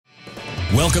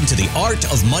Welcome to the Art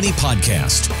of Money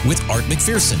podcast with Art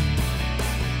McPherson.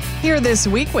 Here this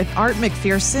week with Art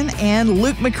McPherson and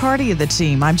Luke McCarty of the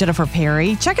team. I'm Jennifer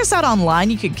Perry. Check us out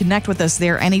online. You can connect with us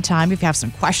there anytime. If you have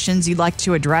some questions you'd like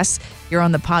to address here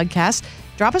on the podcast,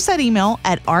 drop us that email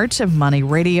at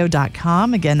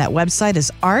artofmoneyradio.com. Again, that website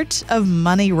is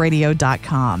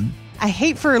artofmoneyradio.com. I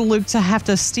hate for Luke to have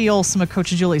to steal some of Coach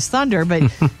Julie's thunder, but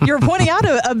you're pointing out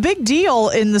a big deal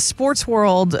in the sports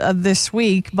world this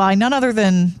week by none other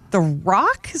than The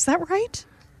Rock. Is that right?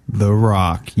 The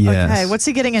Rock, yes. Okay, what's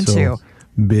he getting into? So,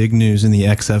 big news in the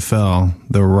XFL.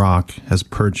 The Rock has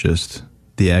purchased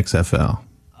the XFL.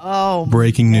 Oh,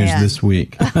 breaking news this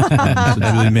week. So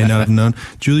Julie may not have known.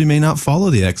 Julie may not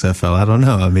follow the XFL. I don't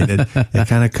know. I mean, it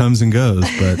kind of comes and goes,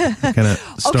 but it kind of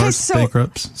starts,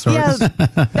 bankrupts. Yeah,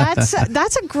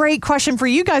 that's a great question for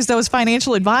you guys, though, as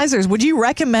financial advisors. Would you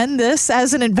recommend this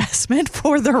as an investment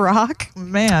for The Rock?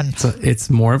 Man. So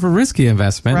it's more of a risky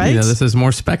investment. Right? You know, this is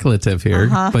more speculative here,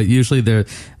 but usually the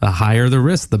higher the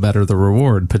risk, the better the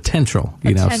reward potential.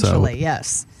 Potentially,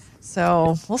 yes.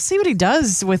 So we'll see what he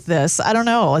does with this. I don't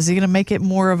know. Is he going to make it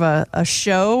more of a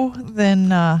show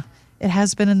than it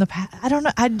has been in the past? I don't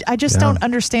know. I just don't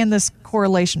understand this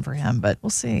correlation for him, but we'll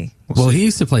see. Well, he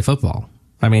used to play football.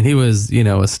 I mean, he was,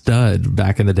 a stud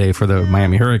back in the day for the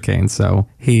Miami Hurricanes. So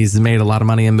he's made a lot of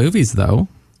money in movies, though.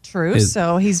 True.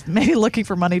 So he's maybe looking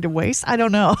for money to waste. I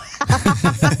don't know.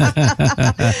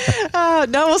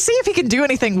 No, we'll see if he can do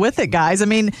anything with it, guys. I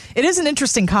mean, it is an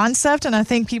interesting concept, and I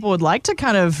think people would like to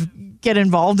kind of get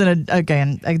involved in,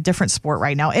 a different sport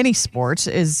right now. Any sport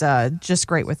is just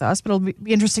great with us, but it'll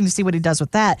be interesting to see what he does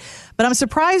with that. But I'm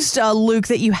surprised, Luke,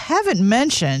 that you haven't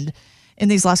mentioned in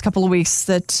these last couple of weeks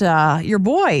that your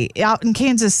boy out in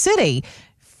Kansas City,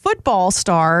 football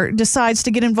star, decides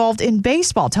to get involved in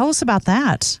baseball. Tell us about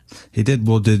that. He did.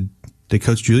 Well, did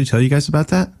Coach Julie tell you guys about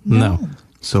that? No.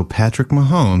 So Patrick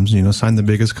Mahomes, signed the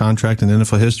biggest contract in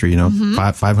NFL history,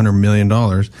 $500 million.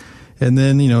 And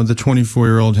then, the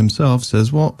 24-year-old himself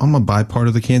says, well, I'm going to buy part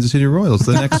of the Kansas City Royals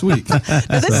the next week. Now,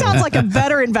 this sounds like a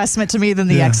better investment to me than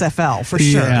the XFL, for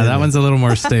sure. Yeah, that one's a little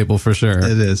more stable, for sure.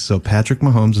 It is. So Patrick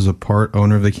Mahomes is a part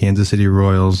owner of the Kansas City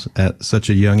Royals at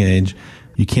such a young age.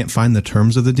 You can't find the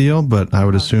terms of the deal, but I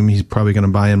would assume he's probably going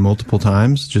to buy in multiple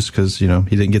times just because, he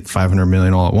didn't get $500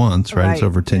 million all at once, right? It's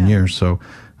over 10 years. So,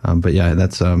 but yeah,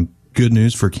 that's good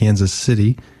news for Kansas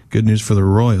City. Good news for the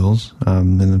Royals,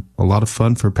 and a lot of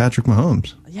fun for Patrick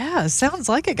Mahomes. Yeah, sounds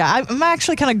like it, guy. I'm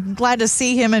actually kind of glad to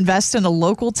see him invest in a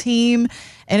local team,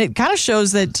 and it kind of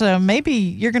shows that maybe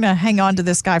you're going to hang on to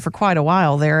this guy for quite a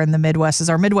while there in the Midwest. As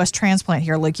our Midwest transplant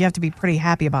here, Luke, you have to be pretty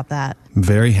happy about that.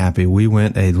 Very happy. We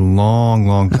went a long,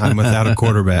 long time without a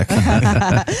quarterback.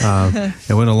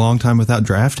 It went a long time without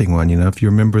drafting one. If you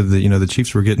remember, the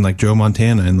Chiefs were getting like Joe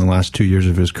Montana in the last 2 years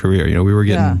of his career. We were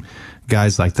getting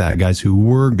guys like that, guys who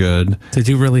were good. Did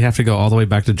you really have to go all the way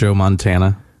back to Joe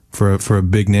Montana? For a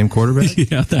big name quarterback?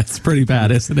 Yeah, that's pretty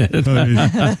bad, isn't it?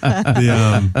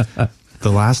 The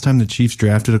last time the Chiefs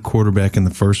drafted a quarterback in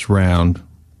the first round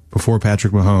before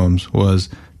Patrick Mahomes was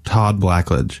Todd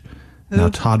Blackledge. Now,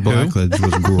 Todd Blackledge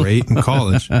was great in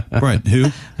college. Right. Who?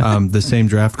 The same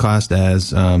draft class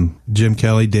as Jim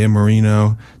Kelly, Dan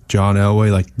Marino, John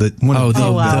Elway, one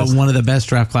of the best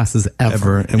draft classes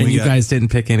ever. And you guys didn't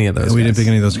pick any of those guys. We didn't pick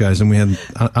any of those guys. And we had,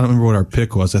 I don't remember what our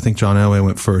pick was. I think John Elway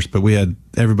went first, but we had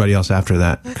everybody else after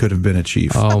that could have been a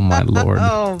Chief. Oh, my Lord.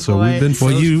 So we've been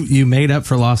Well, you made up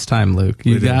for lost time, Luke.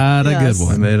 You got a good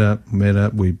one. We made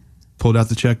up. We pulled out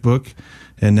the checkbook.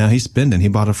 And now he's spending. He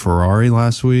bought a Ferrari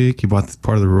last week. He bought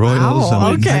part of the Royals.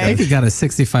 Wow, I think he got a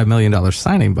 $65 million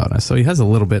signing bonus, so he has a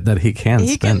little bit that he can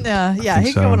spend. He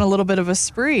can go on a little bit of a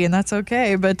spree, and that's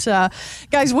okay. But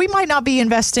guys, we might not be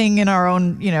investing in our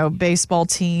own, baseball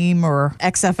team or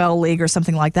XFL league or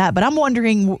something like that. But I'm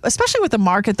wondering, especially with the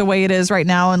market the way it is right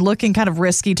now and looking kind of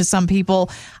risky to some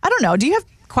people, I don't know. Do you have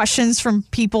questions from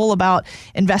people about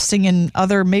investing in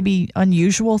other maybe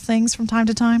unusual things from time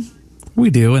to time? We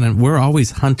do, and we're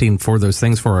always hunting for those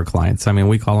things for our clients. I mean,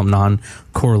 we call them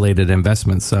non-correlated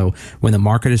investments. So when the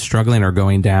market is struggling or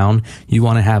going down, you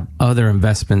want to have other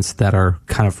investments that are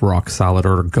kind of rock solid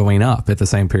or going up at the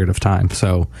same period of time.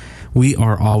 So we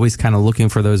are always kind of looking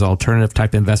for those alternative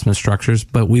type investment structures,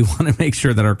 but we want to make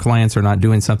sure that our clients are not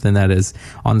doing something that is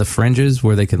on the fringes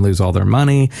where they can lose all their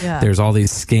money. Yeah. There's all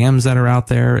these scams that are out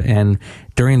there, and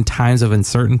during times of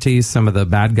uncertainty, some of the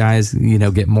bad guys,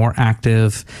 get more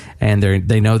active, and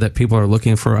they know that people are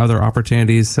looking for other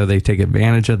opportunities, so they take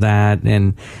advantage of that.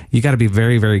 And you got to be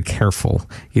very, very careful.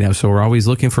 So we're always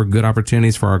looking for good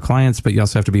opportunities for our clients, but you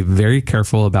also have to be very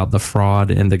careful about the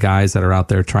fraud and the guys that are out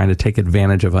there trying to take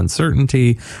advantage of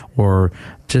uncertainty or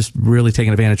just really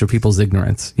taking advantage of people's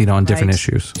ignorance, on different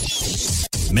issues.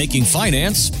 Making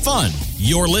finance fun.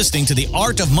 You're listening to the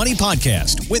Art of Money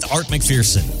podcast with Art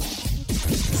McPherson.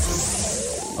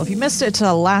 Well, if you missed it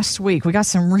last week, we got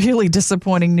some really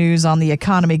disappointing news on the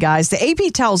economy, guys. The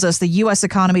AP tells us the U.S.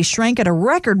 economy shrank at a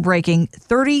record-breaking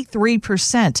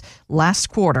 33% last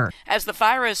quarter, as the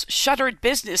virus shuttered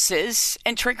businesses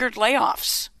and triggered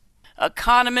layoffs.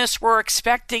 Economists were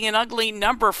expecting an ugly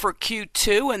number for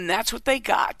Q2, and that's what they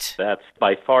got. That's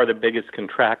by far the biggest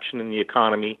contraction in the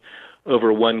economy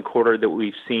over one quarter that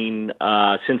we've seen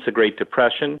since the Great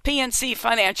Depression. PNC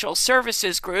Financial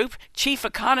Services Group chief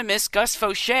economist Gus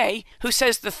Fauché, who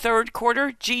says the third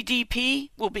quarter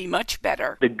GDP will be much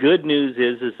better. The good news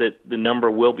is that the number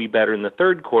will be better in the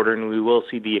third quarter, and we will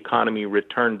see the economy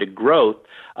return to growth,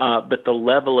 but the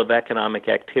level of economic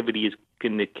activity is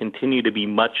going to continue to be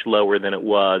much lower than it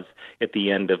was at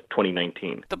the end of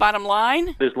 2019. The bottom line?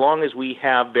 As long as we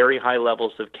have very high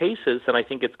levels of cases, then I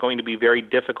think it's going to be very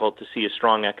difficult to see a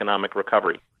strong economic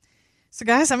recovery. So,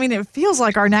 guys, it feels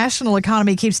like our national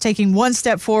economy keeps taking one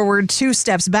step forward, two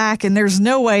steps back, and there's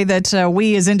no way that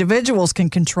we as individuals can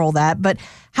control that. But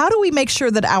how do we make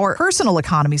sure that our personal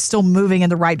economy is still moving in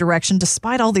the right direction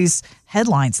despite all these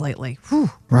headlines lately? Whew.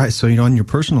 Right. So, on your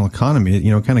personal economy,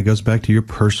 it kind of goes back to your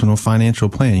personal financial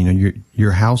plan,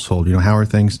 your household, how are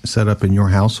things set up in your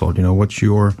household? What's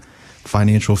your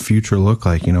financial future look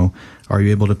like? Are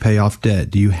you able to pay off debt?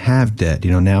 Do you have debt?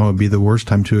 Now would be the worst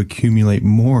time to accumulate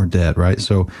more debt, right?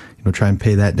 So, try and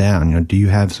pay that down. Do you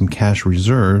have some cash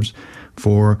reserves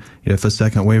for if a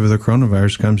second wave of the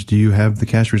coronavirus comes? Do you have the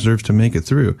cash reserves to make it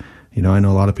through? I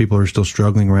know a lot of people are still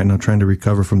struggling right now trying to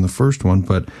recover from the first one,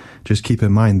 but just keep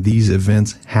in mind these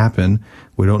events happen.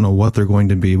 We don't know what they're going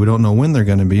to be. We don't know when they're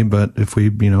going to be, but if we,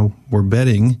 we're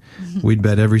betting, we'd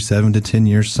bet every 7 to 10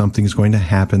 years something's going to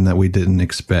happen that we didn't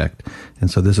expect. And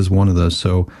so this is one of those.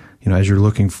 So, as you're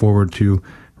looking forward to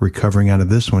recovering out of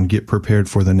this one, get prepared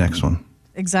for the next one.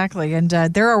 Exactly. And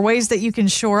there are ways that you can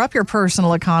shore up your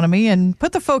personal economy and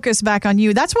put the focus back on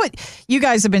you. That's what you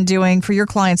guys have been doing for your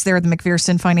clients there at the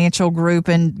McPherson Financial Group.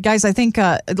 And guys, I think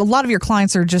a lot of your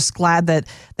clients are just glad that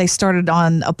they started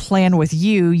on a plan with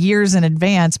you years in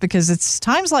advance, because it's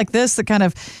times like this that kind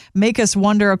of make us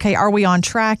wonder, okay, are we on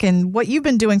track? And what you've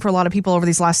been doing for a lot of people over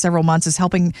these last several months is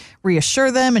helping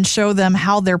reassure them and show them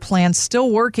how their plan's still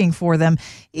working for them,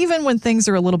 even when things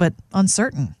are a little bit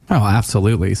uncertain. Oh,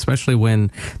 absolutely. Especially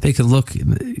when they could look,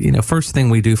 first thing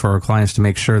we do for our clients to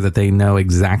make sure that they know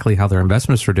exactly how their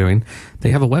investments are doing, they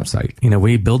have a website.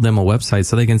 We build them a website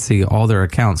so they can see all their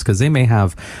accounts, because they may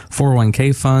have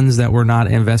 401k funds that we're not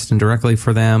investing directly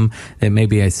for them. It may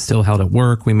be still held at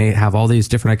work. We may have all these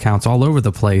different accounts all over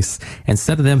the place.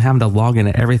 Instead of them having to log in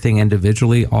to everything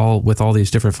individually, all with all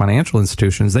these different financial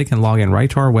institutions, they can log in right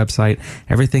to our website.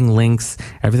 Everything links,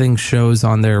 everything shows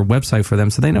on their website for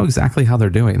them, so they know exactly how they're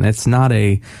doing. It's not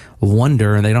a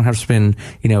wonder, and they don't have to spend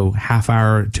half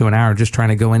hour to an hour just trying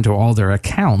to go into all their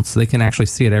accounts. They can actually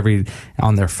see it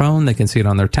on their phone. They can see it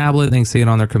on their tablet. They can see it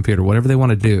on their computer. Whatever they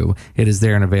want to do, it is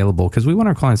there and available, because we want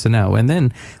our clients to know. And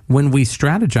then when we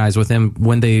strategize with them,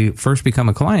 when they first become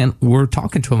a client, we're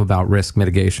talking to them about risk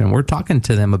mitigation. We're talking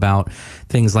to them about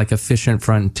things like efficient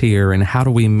frontier and how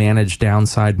do we manage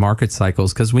downside market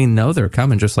cycles, because we know they're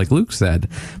coming, just like Luke said,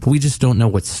 but we just don't know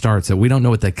what starts it. We don't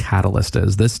know what the catalyst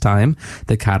is. This time,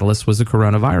 the catalyst was the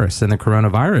coronavirus, and the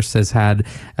coronavirus has had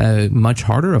a much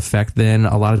harder effect than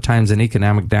a lot of times an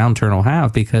economic downturn will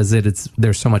have, because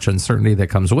there's so much uncertainty that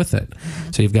comes with it.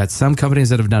 So you've got some companies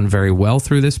that have done very well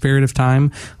through this period of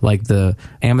time, like the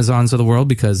Amazons of the world,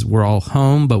 because we're all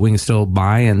home, but we can still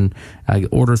buy and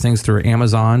order things through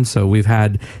Amazon. So we've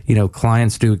had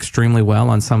clients do extremely well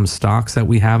on some stocks that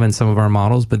we have in some of our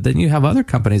models, but then you have other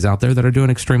companies out there that are doing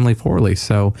extremely poorly.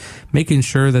 So making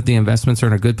sure that the investments are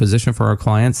in a good position for our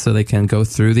clients so they can go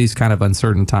through these kind of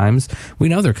uncertain times. We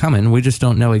know they're coming. We just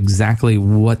don't know exactly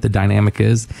what the dynamic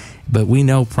is, but we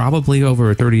know probably over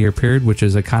a 30-year period, which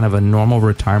is a kind of a normal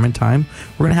retirement time,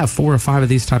 we're going to have 4 or 5 of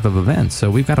these type of events.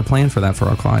 So we've got a plan for that for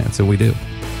our clients, and we do.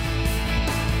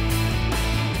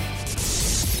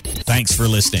 Thanks for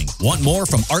listening. Want more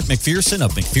from Art McPherson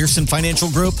of McPherson Financial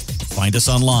Group? Find us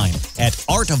online at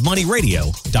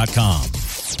artofmoneyradio.com.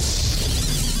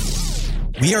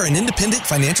 We are an independent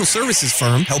financial services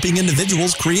firm helping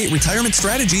individuals create retirement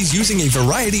strategies using a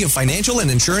variety of financial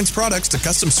and insurance products to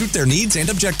custom suit their needs and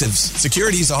objectives.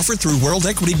 Securities offered through World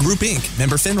Equity Group, Inc.,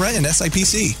 member FINRA and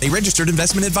SIPC, a registered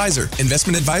investment advisor.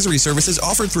 Investment advisory services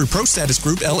offered through ProStatus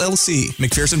Group, LLC.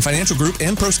 McPherson Financial Group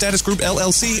and ProStatus Group,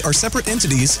 LLC are separate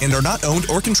entities and are not owned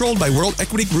or controlled by World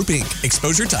Equity Group, Inc.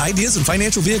 Exposure to ideas and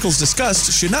financial vehicles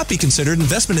discussed should not be considered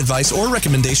investment advice or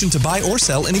recommendation to buy or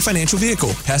sell any financial vehicle.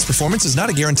 Past performance is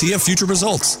not a guarantee of future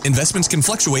results. Investments can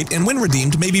fluctuate and when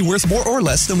redeemed may be worth more or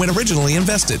less than when originally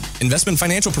invested. Investment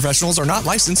financial professionals are not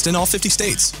licensed in all 50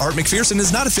 states. Art McPherson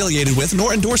is not affiliated with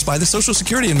nor endorsed by the Social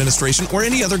Security Administration or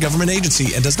any other government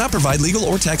agency and does not provide legal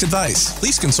or tax advice.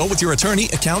 Please consult with your attorney,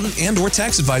 accountant, and or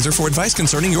tax advisor for advice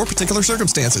concerning your particular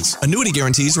circumstances. Annuity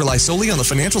guarantees rely solely on the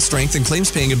financial strength and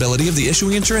claims paying ability of the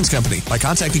issuing insurance company. By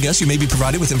contacting us, you may be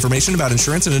provided with information about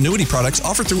insurance and annuity products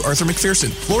offered through Arthur McPherson.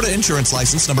 Florida Insurance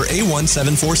License number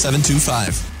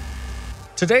A174725.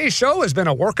 Today's show has been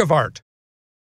a work of art.